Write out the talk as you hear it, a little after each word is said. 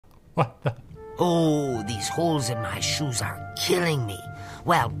What the? Oh, these holes in my shoes are killing me.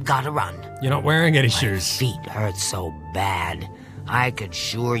 Well, gotta run. You're not wearing any My shoes. feet hurt so bad. I could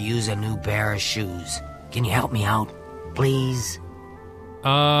sure use a new pair of shoes. Can you help me out, please?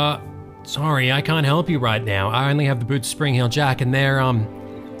 Sorry, I can't help you right now. I only have the boots Spring Heel Jack, and they're,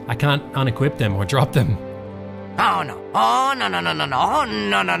 I can't unequip them or drop them. Oh no! Oh no! No! No! No! No! Oh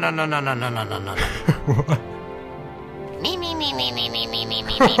no! No! No! No! No! No! No! No! No! No! What? Me me me me me me me me me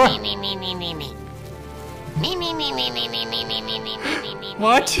me me me me me me me. Me me me me me me me me me me me me.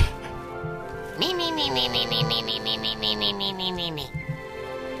 What? Me me me me me me me me me me me me me me me me.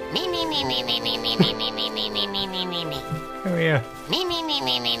 Me me me me me me me me me me me me me me me me. Oh yeah. Me me me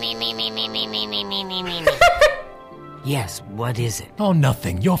me me me me me me me me me me me me me. Yes, what is it? Oh,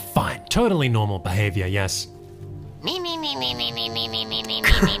 nothing. You're fine. Totally normal behavior, yes. Me me me me me me me me me me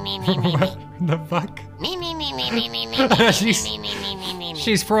me me me me. What the fuck? Me me me me me me me me She's- me me me me me me.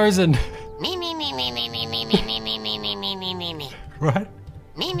 She's frozen. Me me me me me me me me me me me me me me me me. What?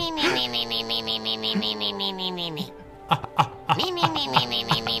 Me me me me me me me me me me me me me me me me. Me me me me me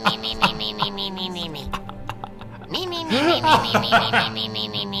me me me me me me me me me me me. Me me me me me me me me me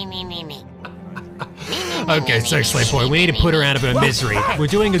me me me me me me. Okay, Sex Slave Boy, we need to put her out of her misery. We're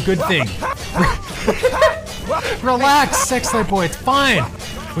doing a good thing. Relax, Sex Slave Boy, it's fine.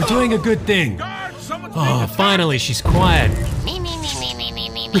 We're doing a good thing. Oh, finally, she's quiet. Me me me me me me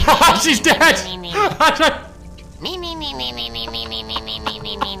me me. She's dead! Me me me me me me me me me me me me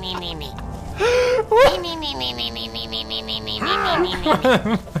me me me me me. Me me me me me me me me me me me me me me me.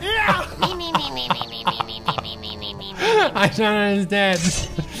 Me me me me me me me me me me me me me. I don't understand.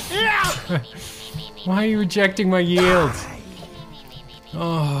 Why are you rejecting my yield?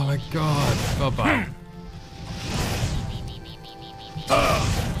 Oh my god. Bye-bye.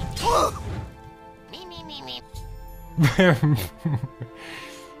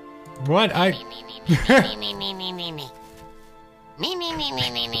 What? I...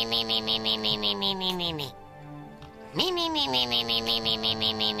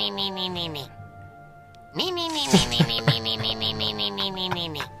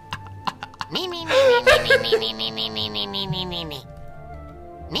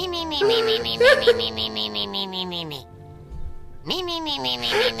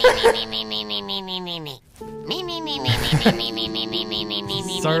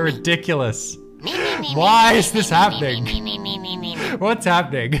 So ridiculous. Why is this happening? What's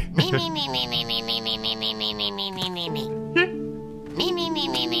happening?